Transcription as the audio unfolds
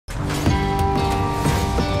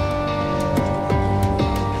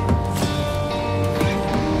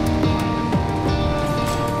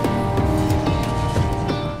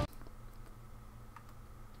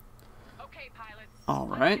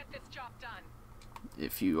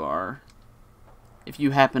if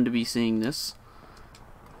you happen to be seeing this,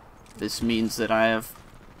 this means that I have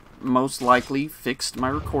most likely fixed my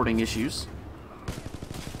recording issues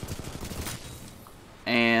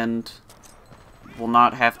and will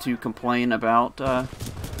not have to complain about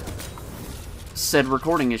said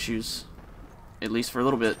recording issues, at least for a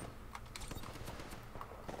little bit.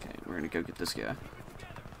 Okay, we're gonna go get this guy.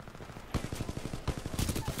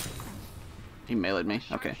 He meleeed me.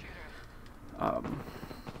 Okay.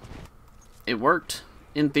 It worked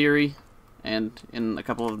in theory and in a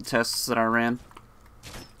couple of the tests that I ran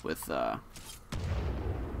with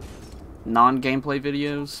non-gameplay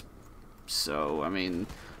videos. So, I mean,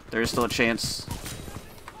 there is still a chance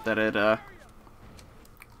that it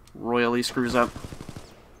royally screws up.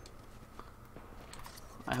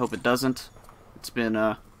 I hope it doesn't. It's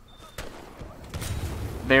been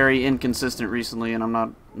very inconsistent recently, and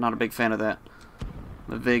I'm not a big fan of that.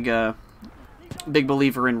 I'm a big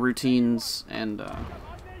believer in routines, and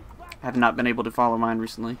have not been able to follow mine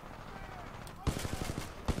recently.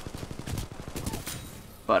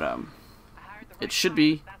 But it should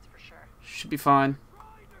be fine.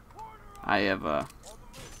 I have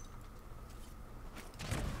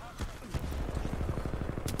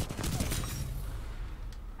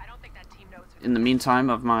in the meantime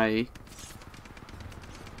of my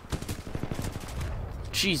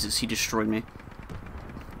Jesus, he destroyed me.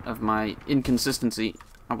 Of my inconsistency,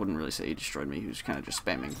 I wouldn't really say he destroyed me, he was kind of just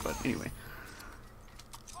spamming, but anyway.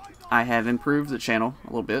 I have improved the channel a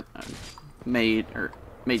little bit. I made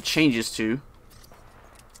changes to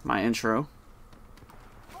my intro.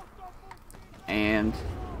 And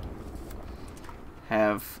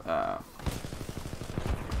have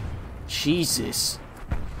Jesus.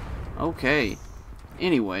 Okay.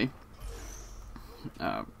 Anyway,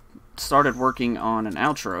 started working on an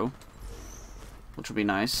outro, which will be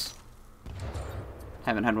nice.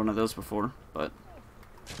 Haven't had one of those before, but...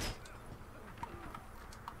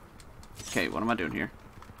 Okay, what am I doing here?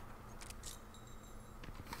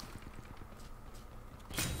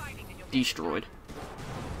 Destroyed.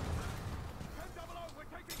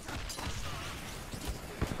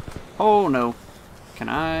 Oh no. Can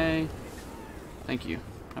I... Thank you.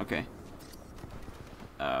 Okay.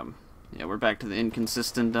 Yeah, we're back to the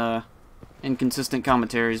inconsistent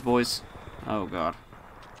commentaries, boys. Oh god.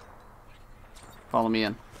 Follow me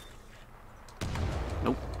in.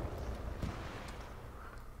 Nope.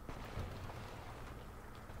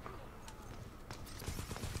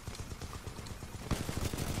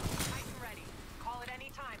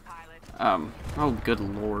 Oh good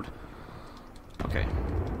lord. Okay.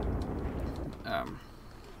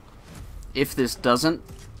 If this doesn't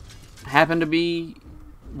happen to be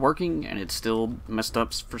working and it's still messed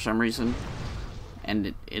up for some reason, and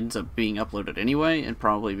it ends up being uploaded anyway, and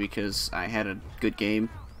probably because I had a good game,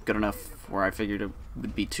 good enough where I figured it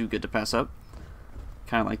would be too good to pass up.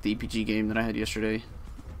 Kind of like the EPG game that I had yesterday.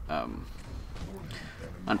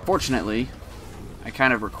 Unfortunately, I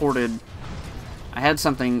kind of recorded... I had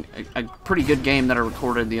something, a pretty good game that I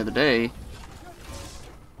recorded the other day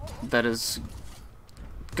that is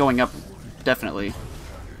going up definitely,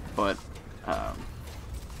 but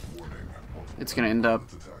it's going to end up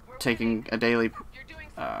taking a daily...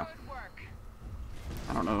 I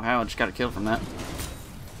don't know how, I just got a kill from that.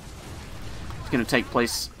 It's going to take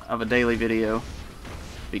place of a daily video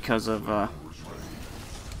because of...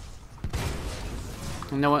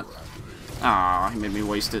 You know what? Ah, he made me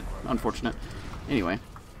waste it. Unfortunate. Anyway.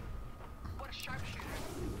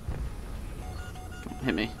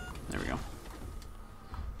 Hit me. There we go.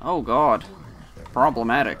 Oh god.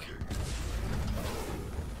 Problematic.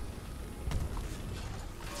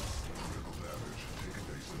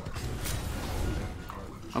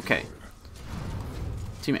 Okay.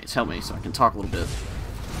 Teammates, help me so I can talk a little bit.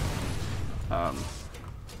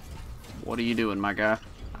 What are you doing, my guy?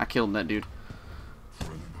 I killed that dude.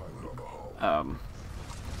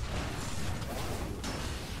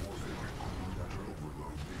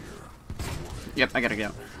 Yep, I gotta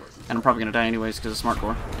go. And I'm probably gonna die anyways because of smart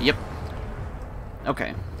core. Yep.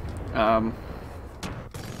 Okay. I don't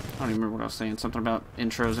even remember what I was saying. Something about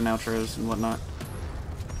intros and outros and whatnot.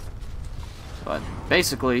 But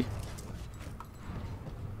basically,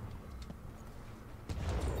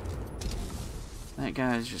 that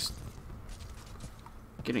guy's just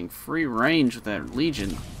getting free range with that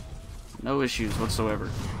Legion. No issues whatsoever.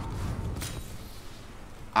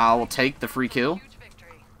 I will take the free kill.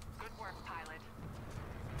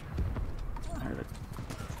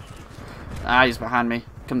 Ah, he's behind me.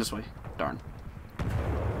 Come this way. Darn.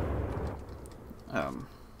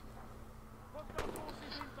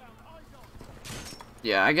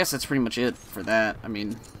 yeah, I guess that's pretty much it for that. I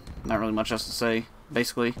mean, not really much else to say.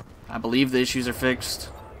 Basically, I believe the issues are fixed.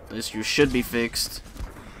 The issues should be fixed.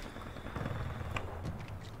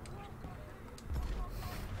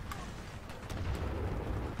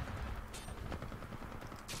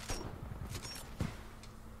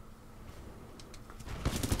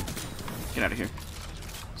 Get out of here.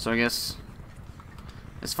 So I guess,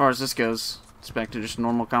 as far as this goes, it's back to just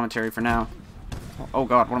normal commentary for now. Oh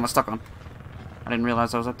god, what am I stuck on? I didn't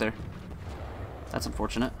realize I was up there. That's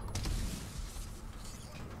unfortunate.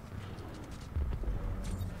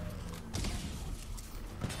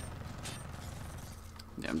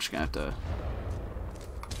 Yeah, I'm just gonna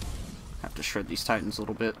have to shred these Titans a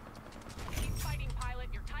little bit. Keep fighting, pilot.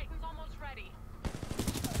 Your Titan's almost ready.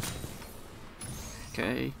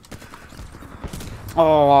 Okay.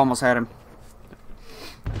 Oh, I almost had him.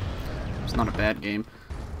 It's not a bad game.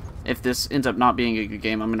 If this ends up not being a good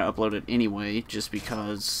game, I'm going to upload it anyway, just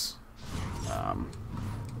because,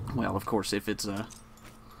 well, of course, if it's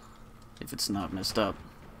not messed up.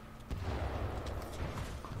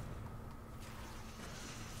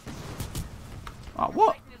 Oh,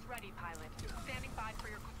 what? Titan is ready, pilot. Standing by for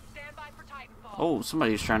your standby for Titanfall. Oh,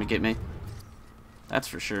 somebody's trying to get me. That's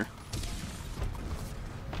for sure.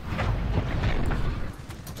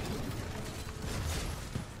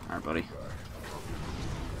 Alright, buddy.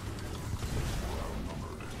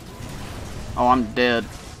 Oh, I'm dead.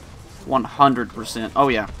 100%. Oh,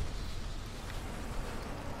 yeah.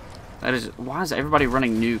 That is... Why is everybody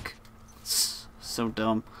running nuke? It's so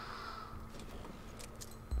dumb.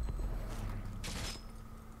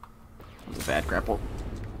 That was a bad grapple.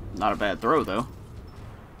 Not a bad throw, though.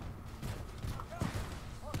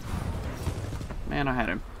 Man, I had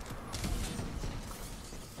him.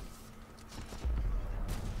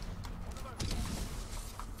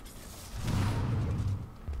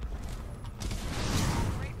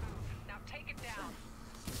 Great move. Now take it down.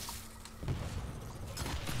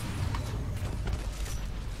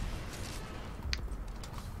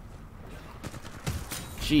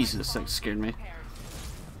 Jesus, that scared me.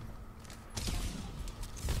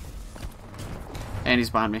 And he's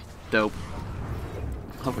behind me. Dope.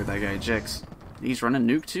 Hopefully that guy ejects. He's running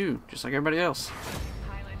nuke too, just like everybody else.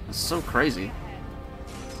 That's so crazy.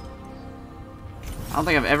 I don't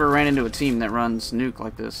think I've ever ran into a team that runs nuke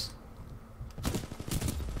like this.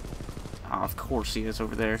 Oh, of course he is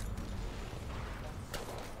over there.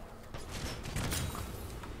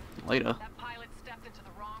 Later. That pilot stepped into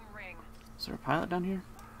the wrong ring. Is there a pilot down here?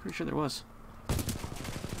 Pretty sure there was.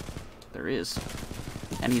 There is.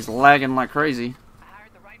 And he's lagging like crazy. I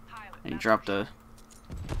hired the right pilot. And he dropped a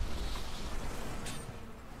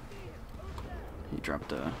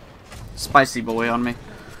spicy boy on me.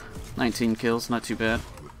 19 kills, not too bad.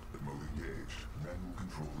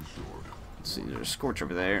 Let's see, there's a Scorch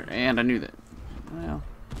over there, and I knew that. Well,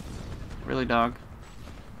 really, dog?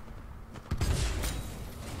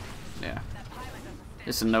 Yeah.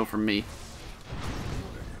 It's a no from me.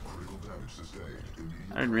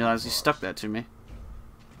 I didn't realize he stuck that to me.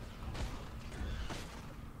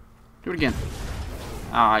 Do it again.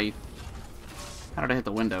 Ah, how did I hit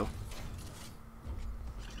the window?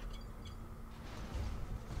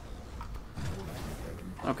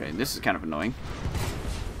 Okay, this is kind of annoying.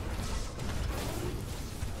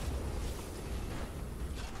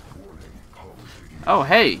 Oh,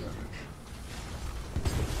 hey!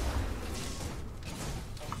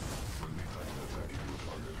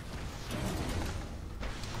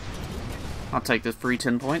 I'll take the free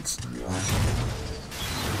 10 points.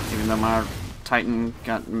 Even though my Titan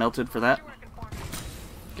got melted for that.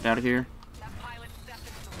 Get out of here.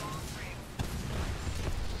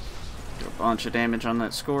 Do a bunch of damage on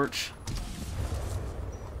that Scorch.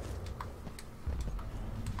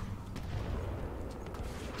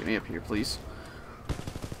 Get me up here, please.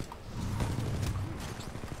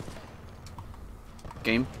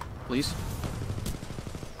 Game, please.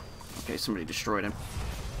 Okay, somebody destroyed him.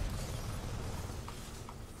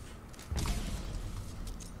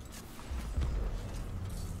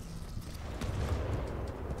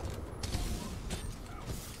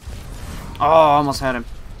 Oh, I almost had him.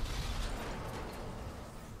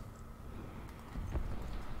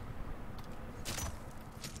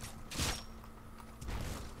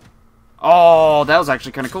 Oh, that was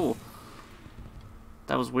actually kind of cool.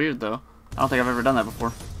 That was weird, though. I don't think I've ever done that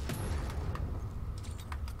before.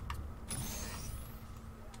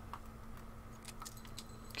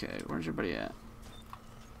 Okay, where's everybody at?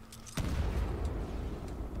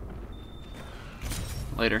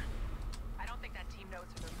 Later. I don't think that team knows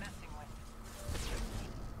who they're messing with.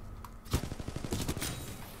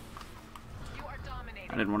 You are dominating.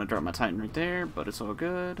 I didn't didn't want to drop my Titan right there, but it's all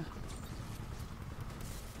good.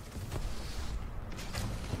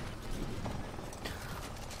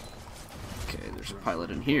 Okay, there's a pilot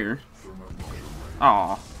in here.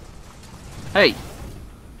 Aw. Hey!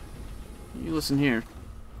 You listen here.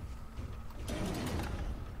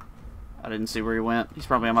 I didn't see where he went. He's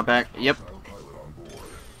probably on my back. Yep.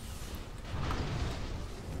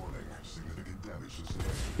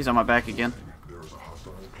 He's on my back again.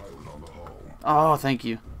 Oh, thank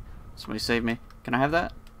you. Somebody saved me. Can I have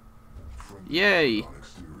that? Yay!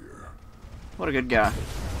 What a good guy.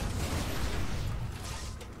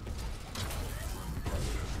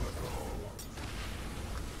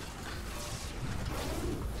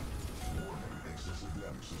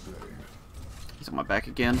 He's on my back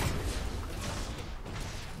again.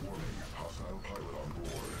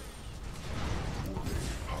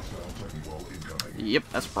 Yep,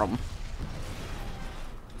 that's a problem.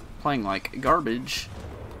 Playing like garbage.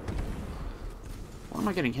 What am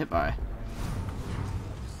I getting hit by?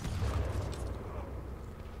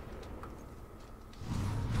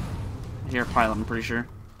 Here, pilot, I'm pretty sure.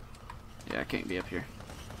 Yeah, I can't be up here.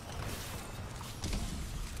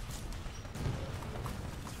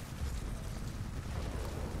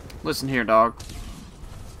 Listen here, dog.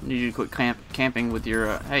 I need you to quit camping with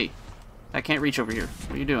your, hey. I can't reach over here.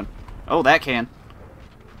 What are you doing? Oh, that can.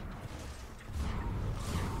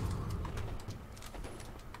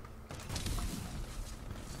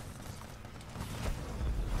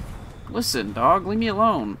 Listen, dog, leave me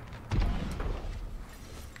alone. I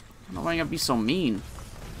don't know why you gotta be so mean.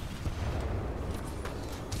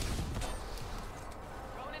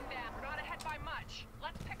 Ronan down. We're not ahead by much.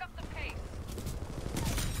 Let's pick up the pace.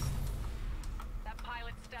 That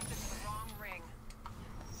pilot stepped into the wrong ring.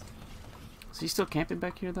 Is he still camping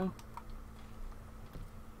back here, though?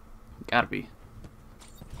 Gotta be.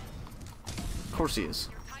 Of course he is.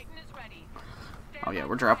 Your Titan is ready. Oh yeah,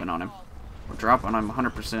 we're dropping on him. We're dropping on him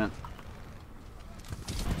 100%.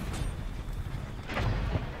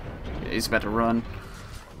 Yeah, he's about to run.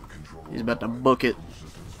 He's about to book it.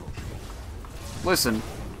 Listen.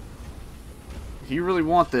 If you really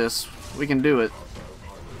want this, we can do it.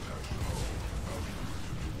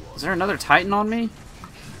 Is there another Titan on me?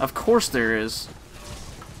 Of course there is.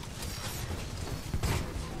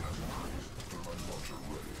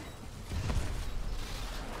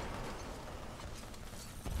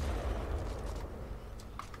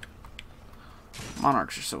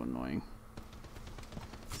 Monarchs are so annoying.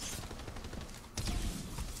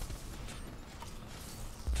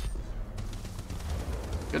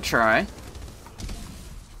 Good try.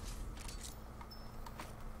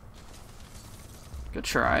 Good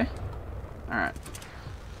try. Alright.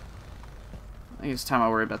 I think it's time I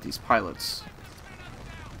worry about these pilots.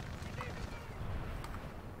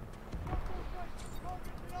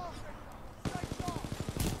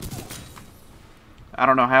 I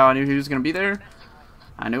don't know how I knew he was going to be there.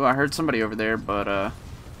 I knew I heard somebody over there, but,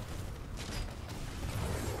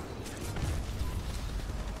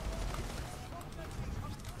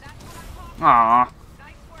 Aww.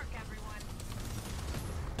 Nice work, everyone.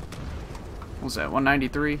 What was that,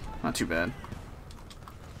 193? Not too bad.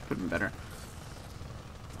 Could have been better.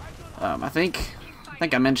 I think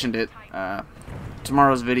I mentioned it.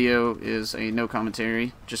 Tomorrow's video is a no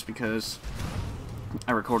commentary, just because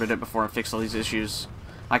I recorded it before I fixed all these issues.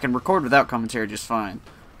 I can record without commentary just fine,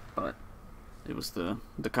 but it was the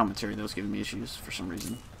commentary that was giving me issues for some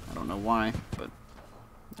reason. I don't know why, but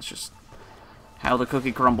that's just how the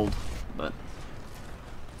cookie crumbled. But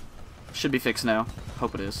it should be fixed now.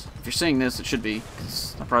 Hope it is. If you're seeing this, it should be,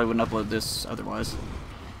 because I probably wouldn't upload this otherwise.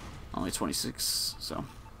 Only 26, so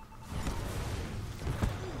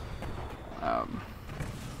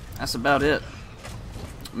that's about it.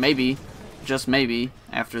 Maybe, just maybe,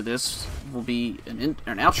 after this will be an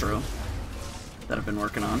outro that I've been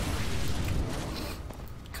working on.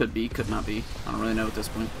 Could be, could not be. I don't really know at this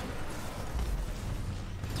point.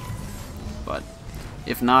 But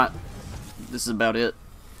if not, this is about it.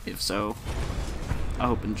 If so, I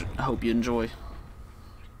hope you enjoy.